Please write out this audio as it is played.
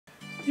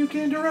You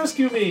came to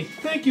rescue me.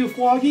 Thank you,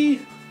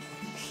 Floggy.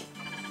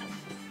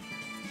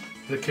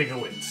 The king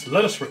awaits.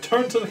 Let us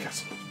return to the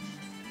castle.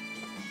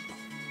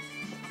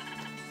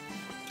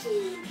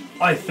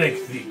 I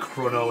thank thee,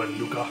 Chrono and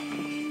Luca.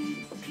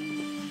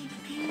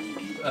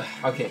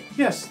 Okay.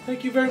 Yes,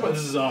 thank you very much.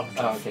 This is Jeff.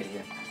 Oh, okay,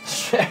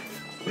 yeah.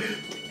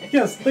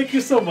 Yes, thank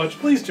you so much.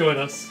 Please join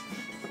us.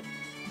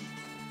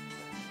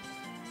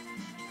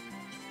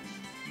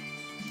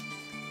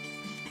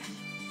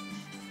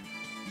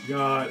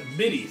 Got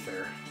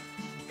mid-ether.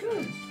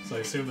 Good. So I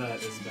assume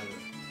that is better.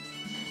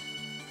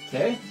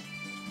 Okay.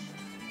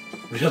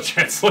 Real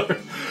Chancellor.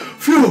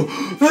 Phew!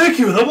 Thank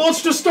you! The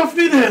monster stuffed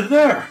me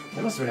there!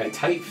 That must have been a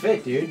tight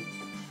fit, dude.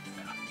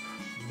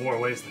 More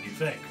ways than you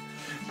think.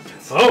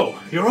 Oh,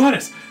 Your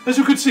Highness! As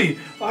you can see,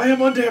 I am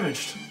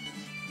undamaged.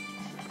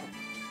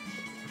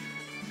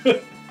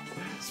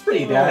 It's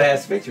pretty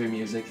badass victory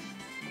music.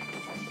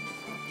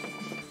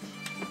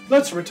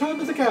 Let's return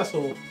to the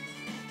castle.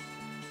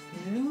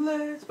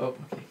 Let's... Oh,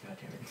 okay,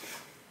 goddamn it.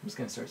 I'm just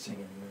gonna start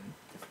singing.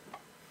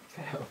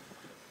 Okay.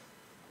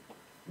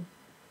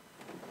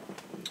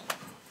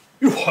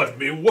 You had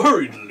me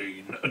worried,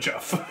 Lean,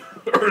 Jeff.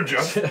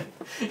 Jeff.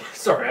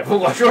 Sorry, I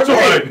forgot your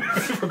name. I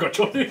forgot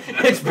your name.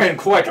 It's been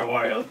quite a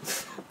while.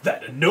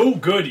 That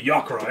no-good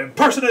Yakura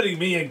impersonating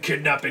me and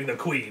kidnapping the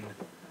queen.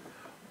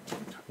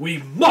 We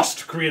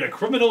must create a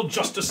criminal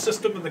justice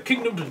system in the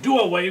kingdom to do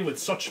away with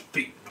such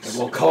fiends. And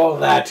we'll call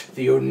that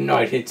the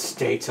United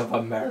States of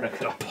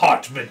America.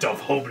 Department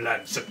of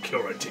Homeland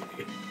Security.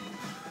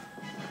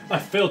 I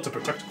failed to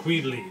protect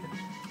Queen Lean.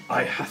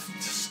 I hath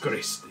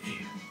disgraced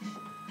thee.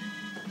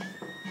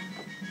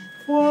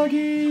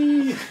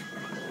 Foggy!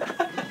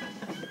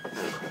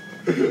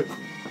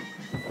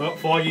 Well,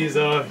 Foggy's,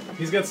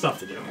 he's got stuff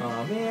to do.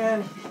 Oh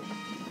man.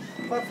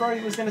 I thought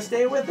Froggy was gonna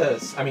stay with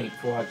us. I mean,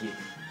 Froggy.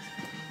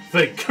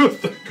 Thank you,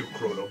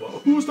 Chrono.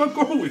 But who's that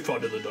girl we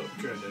found in the duck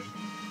cannon?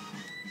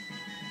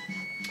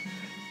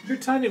 Your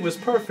timing was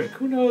perfect.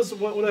 Who knows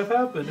what would have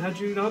happened had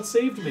you not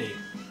saved me?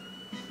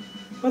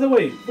 By the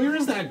way, where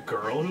is that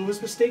girl who was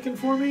mistaken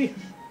for me?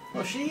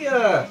 Well, she,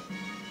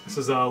 This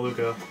is,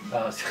 Luca.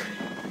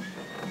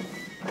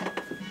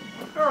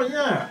 Oh,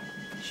 yeah.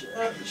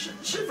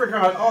 She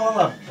forgot all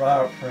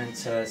about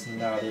Princess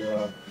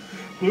Nadia.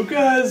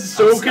 Luca is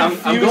so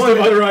confused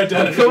about her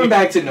identity. I'm going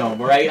back to Gnome,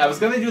 alright? I was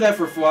going to do that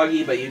for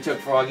Froggy, but you took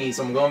Froggy,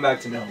 so I'm going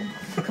back to Gnome.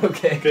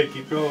 Okay. Okay,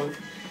 keep going.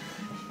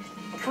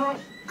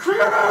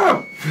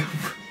 Chrono!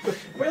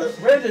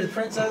 Where did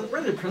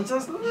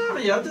Princess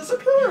Nadia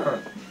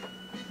disappear?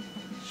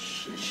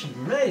 She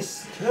may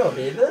still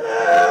be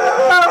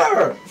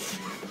there!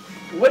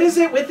 What is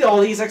it with all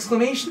these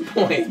exclamation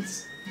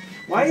points?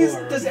 Why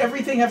does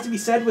everything have to be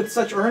said with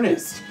such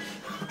earnest?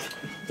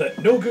 That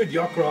no-good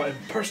Yakura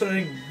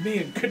impersonating me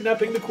and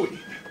kidnapping the queen.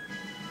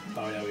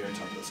 Oh yeah, we already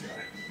talked to this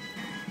guy.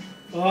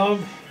 Oh,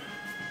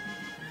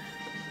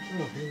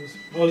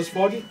 this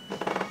Foggy?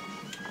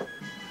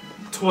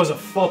 'Twas a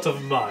fault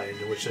of mine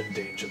which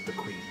endangered the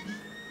queen.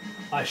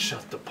 I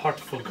shall depart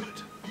for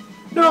good.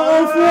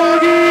 No,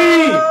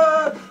 Foggy!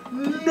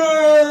 No!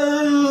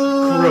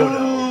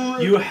 Chrono,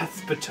 you have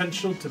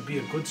potential to be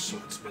a good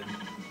swordsman.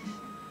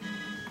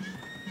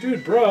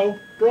 Dude, bro.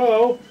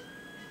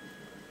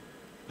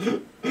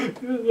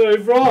 My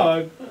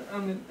frog.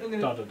 I'm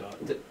gonna...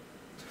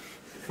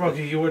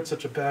 Froggy, you weren't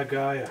such a bad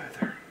guy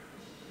either.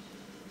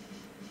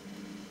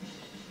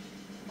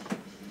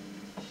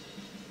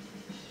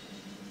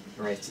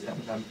 Right,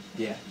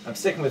 I'm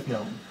sticking with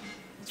Gnome.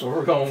 That's what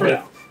we're going for with.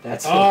 now.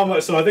 That's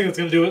so I think it's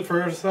gonna do it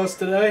for us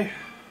today.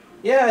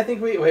 Yeah, I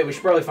think we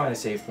should probably find a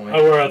save point.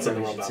 Oh, we're outside the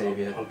we world should save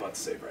it. I'm about to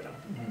save right now.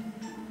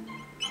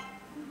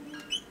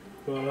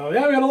 But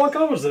yeah, we got a lot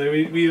covered today.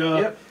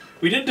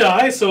 We did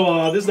die,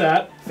 so there's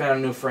that. Found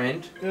a new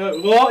friend.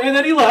 Well, and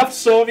then he left,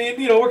 so I mean,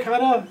 you know, we're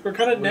kind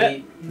of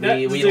net.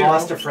 We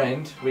lost a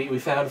friend. We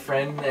found a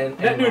friend and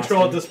net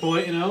neutral at this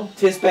point, you know.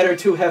 'Tis better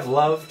to have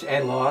loved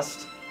and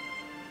lost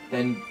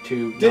than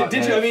to. Did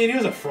you? I mean, he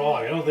was a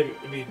frog. I don't think.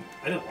 I mean,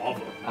 I didn't love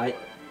him.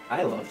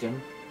 I loved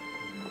him.